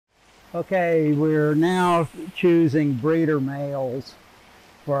Okay, we're now choosing breeder males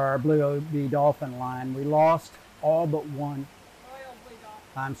for our blue OB dolphin line. We lost all but one. Royal blue dolphin.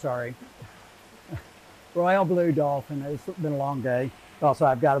 I'm sorry. Royal blue dolphin. It's been a long day. Also,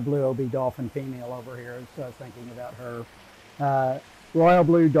 I've got a blue OB dolphin female over here, so I was thinking about her. Royal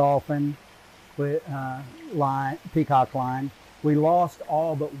blue dolphin with peacock line. We lost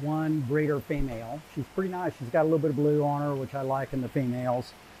all but one breeder female. She's pretty nice. She's got a little bit of blue on her, which I like in the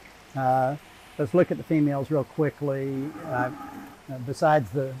females. Let's look at the females real quickly. Besides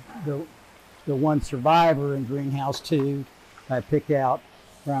the one survivor in greenhouse 2, I picked out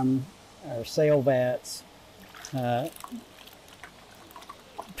from our sale vats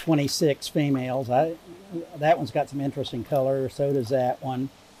 26 females. That one's got some interesting color, so does that one.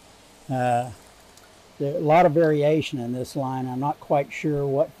 There's a lot of variation in this line. I'm not quite sure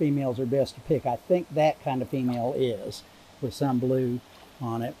what females are best to pick. I think that kind of female is, with some blue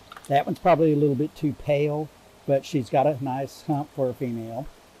on it. That one's probably a little bit too pale, but she's got a nice hump for a female.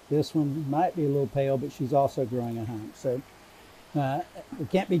 This one might be a little pale, but she's also growing a hump. So we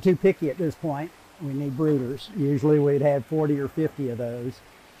can't be too picky at this point. We need breeders. Usually we'd have 40 or 50 of those.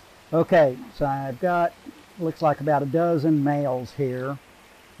 Okay, so I've got, looks like about a dozen males here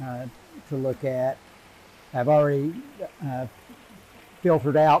to look at. I've already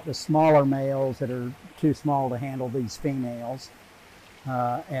filtered out the smaller males that are too small to handle these females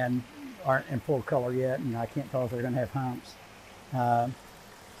and aren't in full color yet, and I can't tell if they're going to have humps.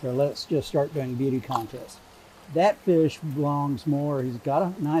 So let's just start doing beauty contests. That fish belongs more, he's got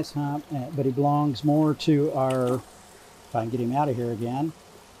a nice hump, but he belongs more to our, if I can get him out of here again,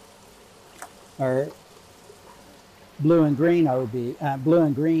 our blue and green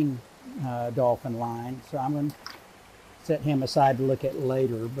dolphin line. So I'm going to set him aside to look at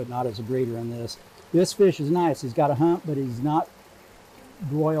later, but not as a breeder in this. This fish is nice. He's got a hump, but he's not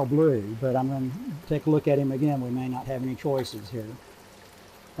royal blue. But I'm going to take a look at him again. We may not have any choices here.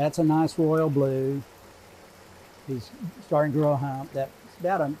 That's a nice royal blue. He's starting to grow a hump. That's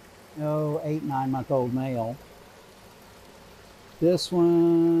about a 8-9-month-old male. This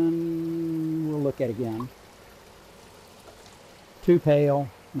one we'll look at again. Too pale,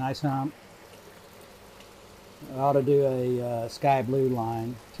 nice hump. I ought to do a sky blue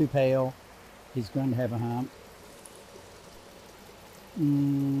line. Too pale, he's going to have a hump.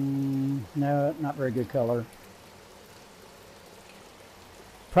 No, not very good color.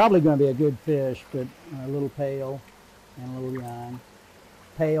 Probably going to be a good fish, but a little pale and a little young.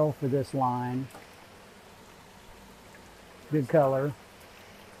 Pale for this line. Good color.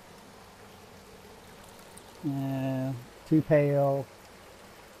 Too pale.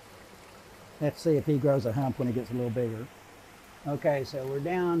 Let's see if he grows a hump when he gets a little bigger. Okay, so we're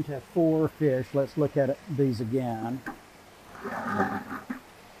down to 4 fish. Let's look at these again.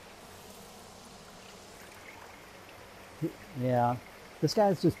 Yeah, this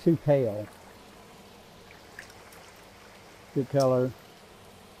guy's just too pale. Good color.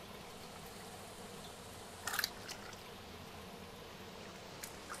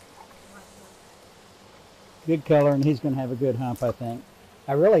 Good color, and he's going to have a good hump, I think.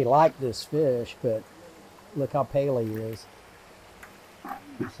 I really like this fish, but look how pale he is.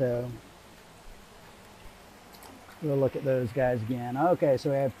 So we'll look at those guys again. Okay, so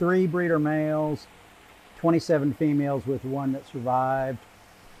we have 3 breeder males, 27 females with 1 that survived,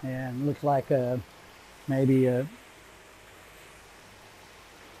 and looks like maybe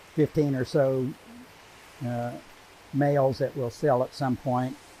 15 or so males that will sell at some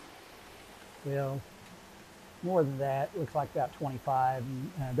point. Well, more than that, looks like about 25.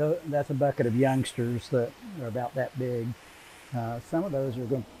 That's a bucket of youngsters that are about that big. Some of those are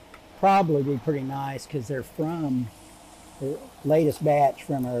going to probably be pretty nice because they're from the latest batch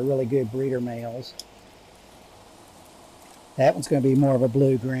from our really good breeder males. That one's going to be more of a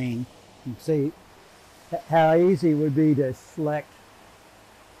blue-green. You can see how easy it would be to select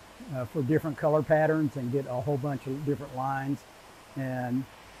for different color patterns and get a whole bunch of different lines. And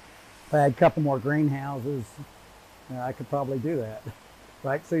if I had a couple more greenhouses, I could probably do that.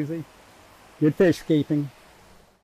 Right, Susie? Good fish keeping.